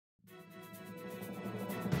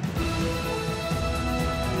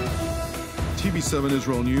TV7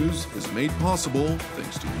 Israel News is made possible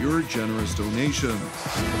thanks to your generous donations.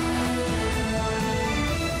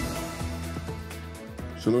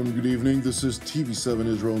 Shalom, good evening. This is TV7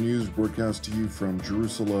 Israel News, broadcast to you from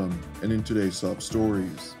Jerusalem. And in today's top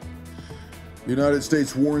stories, the United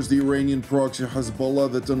States warns the Iranian-proxy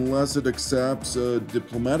Hezbollah that unless it accepts a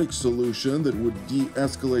diplomatic solution that would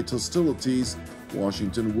de-escalate hostilities,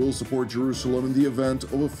 Washington will support Jerusalem in the event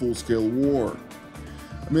of a full-scale war.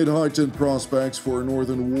 Amid heightened prospects for a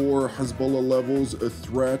northern war, Hezbollah levels a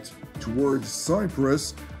threat towards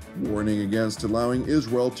Cyprus, warning against allowing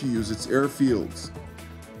Israel to use its airfields.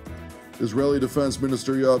 Israeli Defense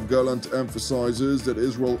Minister Yoav Gallant emphasizes that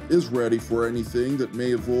Israel is ready for anything that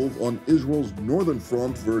may evolve on Israel's northern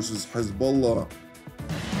front versus Hezbollah.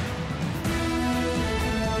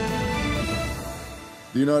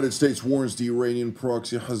 The United States warns the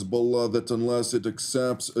Iranian-proxy Hezbollah that unless it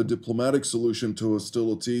accepts a diplomatic solution to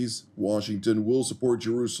hostilities, Washington will support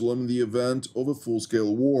Jerusalem in the event of a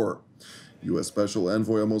full-scale war. U.S. Special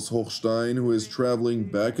Envoy Amos Hochstein, who is traveling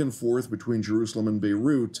back and forth between Jerusalem and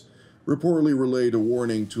Beirut, reportedly relayed a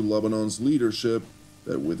warning to Lebanon's leadership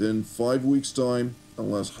that within 5 weeks' time,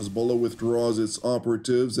 unless Hezbollah withdraws its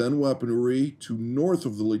operatives and weaponry to north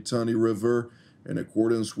of the Litani River, in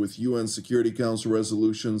accordance with UN Security Council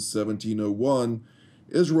Resolution 1701,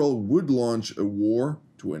 Israel would launch a war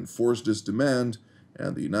to enforce this demand,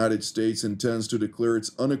 and the United States intends to declare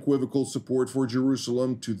its unequivocal support for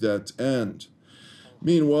Jerusalem to that end.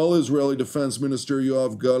 Meanwhile, Israeli Defense Minister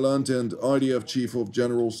Yoav Gallant and IDF Chief of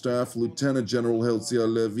General Staff Lieutenant General Israel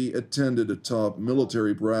Levi attended a top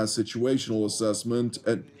military brass situational assessment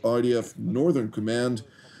at IDF Northern Command,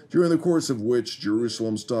 during the course of which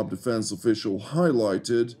Jerusalem's top defense official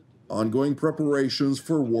highlighted ongoing preparations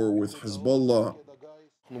for war with Hezbollah.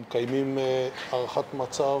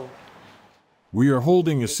 We are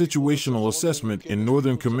holding a situational assessment in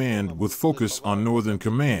Northern Command with focus on Northern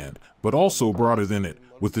Command, but also broader than it,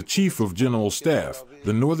 with the Chief of General Staff,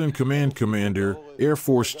 the Northern Command Commander, Air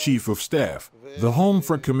Force Chief of Staff, the Home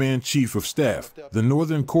Front Command Chief of Staff, the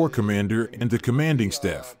Northern Corps Commander, and the Commanding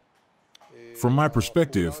Staff. From my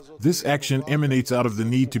perspective, this action emanates out of the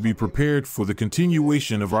need to be prepared for the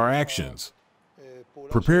continuation of our actions.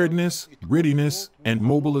 Preparedness, readiness, and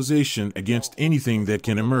mobilization against anything that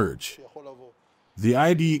can emerge. The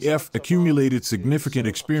IDF accumulated significant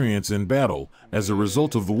experience in battle as a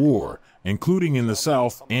result of the war, including in the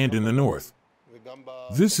south and in the north.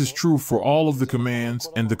 This is true for all of the commands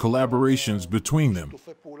and the collaborations between them.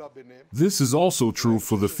 This is also true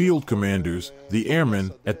for the field commanders, the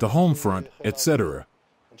airmen, at the home front, etc.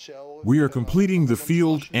 We are completing the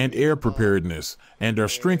field and air preparedness, and are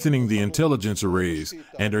strengthening the intelligence arrays,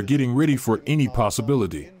 and are getting ready for any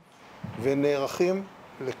possibility.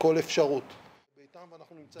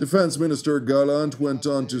 Defense Minister Gallant went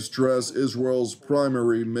on to stress Israel's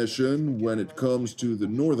primary mission when it comes to the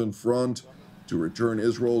northern front, to return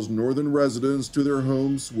Israel's northern residents to their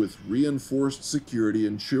homes with reinforced security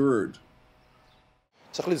ensured.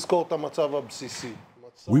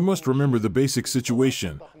 We must remember the basic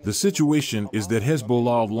situation. The situation is that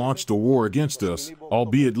Hezbollah launched a war against us,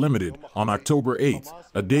 albeit limited, on October 8th,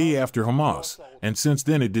 a day after Hamas, and since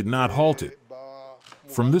then it did not halt it.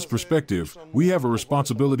 From this perspective, we have a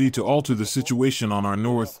responsibility to alter the situation on our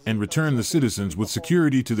north and return the citizens with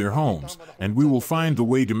security to their homes, and we will find the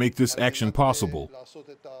way to make this action possible.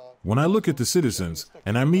 When I look at the citizens,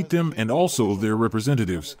 and I meet them and also their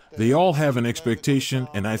representatives, they all have an expectation,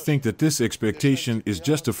 and I think that this expectation is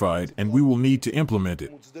justified, and we will need to implement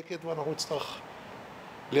it.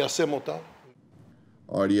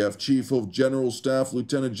 IDF Chief of General Staff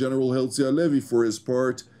Lieutenant General Israel Levi, for his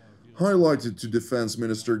part, highlighted to Defense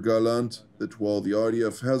Minister Gallant that while the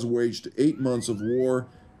IDF has waged 8 months of war,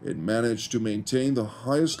 it managed to maintain the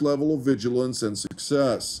highest level of vigilance and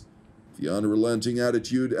success. The unrelenting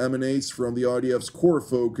attitude emanates from the IDF's core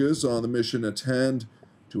focus on the mission at hand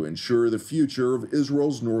to ensure the future of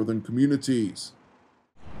Israel's northern communities.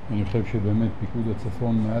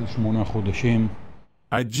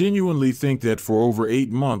 I genuinely think that for over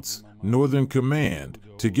 8 months, Northern Command,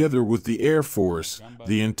 together with the Air Force,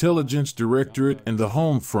 the Intelligence Directorate, and the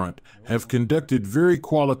Home Front, have conducted very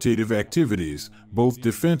qualitative activities, both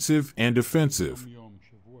defensive and offensive.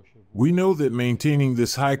 We know that maintaining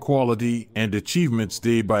this high quality and achievements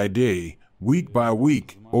day by day, week by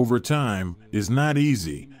week, over time, is not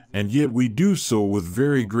easy, and yet we do so with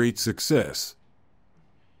very great success.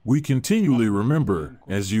 We continually remember,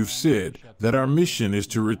 as you've said, that our mission is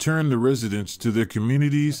to return the residents to their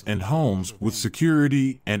communities and homes with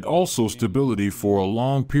security and also stability for a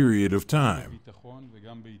long period of time.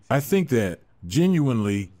 I think that,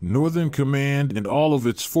 Genuinely, Northern Command and all of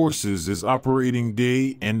its forces is operating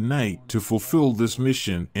day and night to fulfill this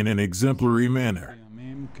mission in an exemplary manner.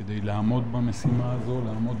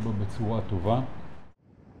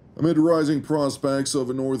 Amid rising prospects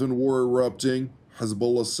of a northern war erupting,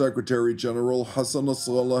 Hezbollah Secretary General Hassan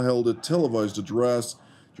Nasrallah held a televised address,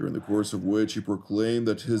 during the course of which he proclaimed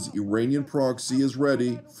that his Iranian proxy is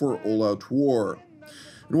ready for all-out war.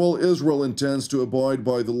 And while Israel intends to abide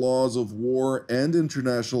by the laws of war and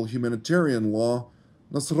international humanitarian law,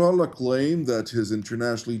 Nasrallah claimed that his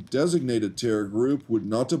internationally designated terror group would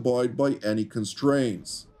not abide by any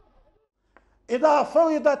constraints. If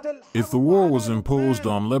the war was imposed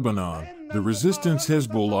on Lebanon, the resistance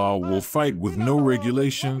Hezbollah will fight with no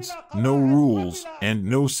regulations, no rules, and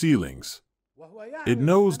no ceilings. It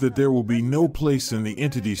knows that there will be no place in the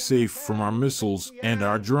entity safe from our missiles and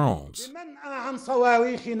our drones.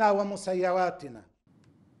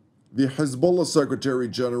 The Hezbollah Secretary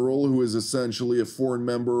General, who is essentially a foreign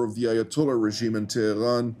member of the Ayatollah regime in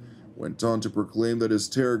Tehran, went on to proclaim that his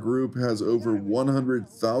terror group has over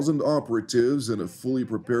 100,000 operatives and a fully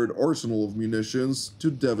prepared arsenal of munitions to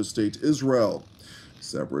devastate Israel.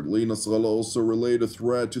 Separately, Nasrallah also relayed a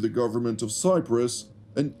threat to the government of Cyprus,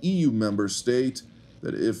 an EU member state,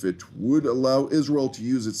 that if it would allow Israel to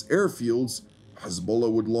use its airfields,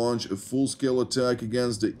 Hezbollah would launch a full-scale attack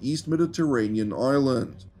against the East Mediterranean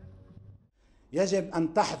island. The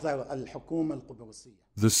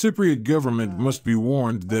Cypriot government must be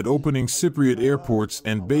warned that opening Cypriot airports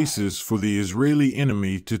and bases for the Israeli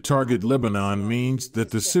enemy to target Lebanon means that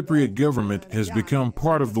the Cypriot government has become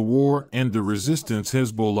part of the war, and the resistance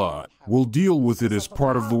Hezbollah will deal with it as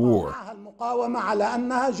part of the war.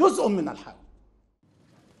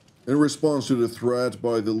 In response to the threat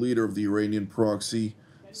by the leader of the Iranian proxy,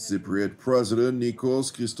 Cypriot President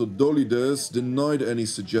Nikos Christodoulides denied any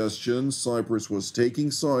suggestion Cyprus was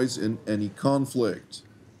taking sides in any conflict.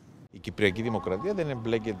 The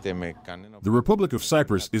Republic of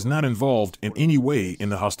Cyprus is not involved in any way in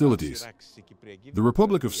the hostilities. The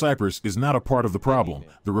Republic of Cyprus is not a part of the problem.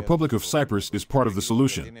 The Republic of Cyprus is part of the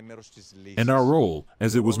solution. And our role,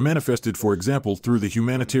 as it was manifested, for example, through the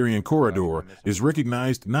humanitarian corridor, is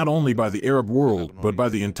recognized not only by the Arab world, but by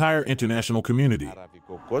the entire international community.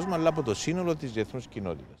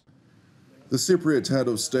 The Cypriot head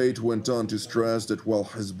of state went on to stress that while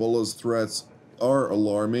Hezbollah's threats are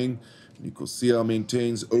alarming, Nicosia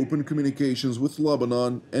maintains open communications with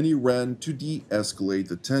Lebanon and Iran to de-escalate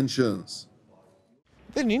the tensions.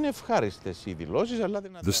 The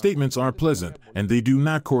statements aren't pleasant, and they do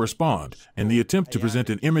not correspond, and the attempt to present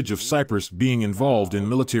an image of Cyprus being involved in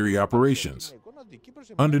military operations.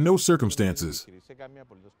 Under no circumstances.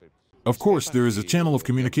 Of course, there is a channel of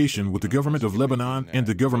communication with the government of Lebanon and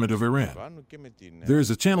the government of Iran. There is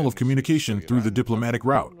a channel of communication through the diplomatic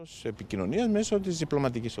route.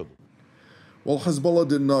 While Hezbollah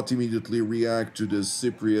did not immediately react to the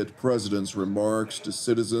Cypriot president's remarks, the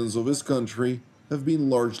citizens of his country have been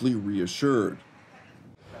largely reassured.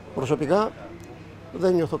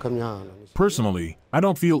 Personally, I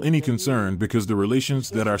don't feel any concern because the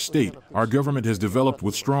relations that our state, our government has developed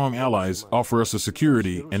with strong allies offer us a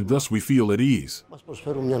security, and thus we feel at ease.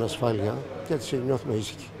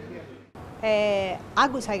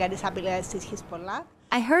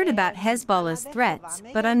 I heard about Hezbollah's threats,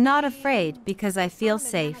 but I'm not afraid because I feel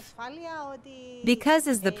safe. Because,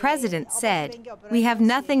 as the president said, we have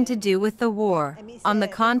nothing to do with the war. On the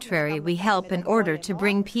contrary, we help in order to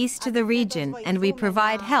bring peace to the region, and we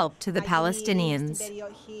provide help to the Palestinians.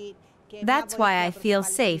 That's why I feel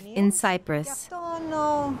safe in Cyprus.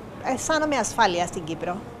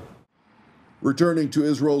 Returning to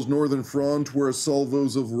Israel's northern front, where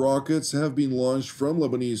salvos of rockets have been launched from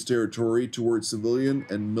Lebanese territory towards civilian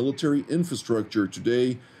and military infrastructure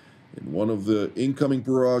today, in one of the incoming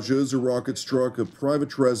barrages, a rocket struck a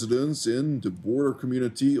private residence in the border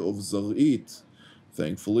community of Zar'it.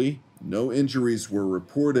 Thankfully, no injuries were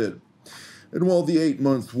reported. And while the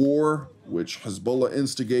 8-month war, which Hezbollah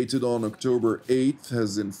instigated on October 8th,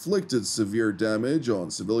 has inflicted severe damage on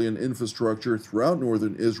civilian infrastructure throughout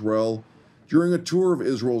northern Israel, during a tour of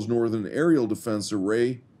Israel's northern aerial defense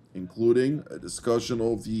array, including a discussion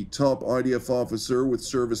of the top IDF officer with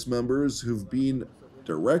service members who've been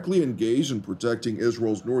directly engaged in protecting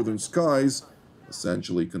Israel's northern skies,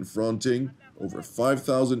 essentially confronting over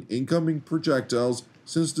 5,000 incoming projectiles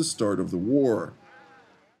since the start of the war.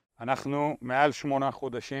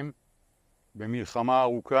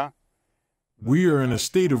 We are in a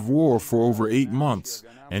state of war for over 8 months,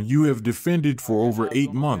 and you have defended for over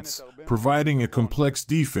 8 months, providing a complex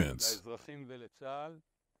defense.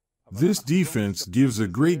 This defense gives a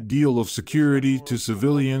great deal of security to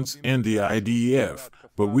civilians and the IDF,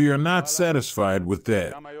 but we are not satisfied with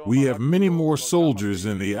that. We have many more soldiers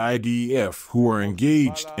in the IDF who are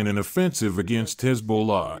engaged in an offensive against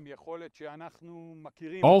Hezbollah.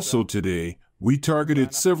 Also today, we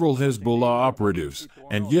targeted several Hezbollah operatives,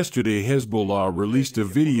 and yesterday Hezbollah released a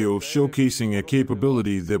video showcasing a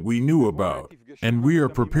capability that we knew about. And we are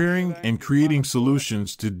preparing and creating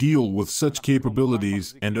solutions to deal with such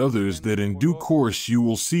capabilities and others that in due course you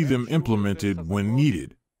will see them implemented when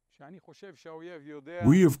needed.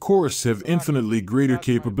 We of course have infinitely greater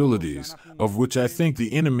capabilities, of which I think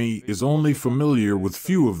the enemy is only familiar with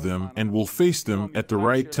few of them and will face them at the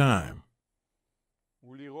right time.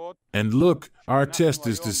 And look, our test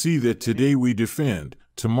is to see that today we defend,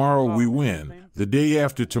 tomorrow we win, the day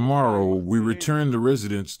after tomorrow we return the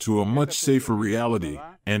residents to a much safer reality,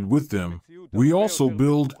 and with them, we also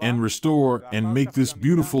build and restore and make this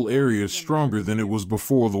beautiful area stronger than it was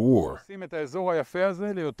before the war. Thank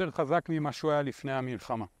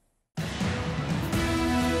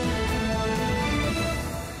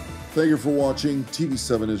you for watching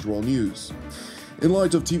TV7 Israel News. In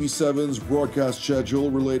light of TV7's broadcast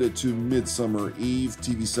schedule related to Midsummer Eve,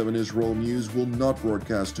 TV7 Israel News will not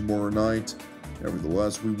broadcast tomorrow night.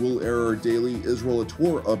 Nevertheless, we will air our daily Israel at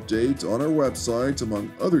War update on our website,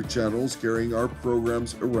 among other channels carrying our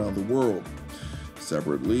programs around the world.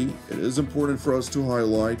 Separately, it is important for us to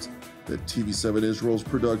highlight that TV7 Israel's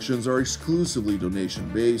productions are exclusively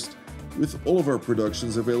donation-based, with all of our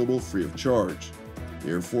productions available free of charge.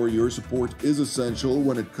 Therefore, your support is essential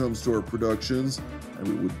when it comes to our productions, and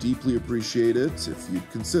we would deeply appreciate it if you'd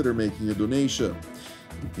consider making a donation.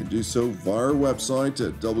 You can do so via our website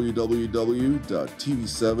at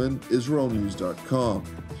www.tv7israelnews.com.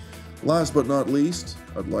 Last but not least,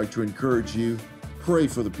 I'd like to encourage you, pray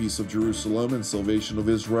for the peace of Jerusalem and salvation of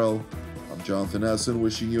Israel. I'm Jonathan Essen,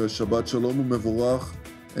 wishing you a Shabbat Shalom u'Mevorach,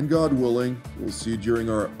 and God willing, we'll see you during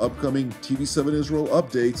our upcoming TV7 Israel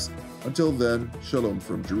updates. Until then, Shalom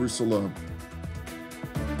from Jerusalem.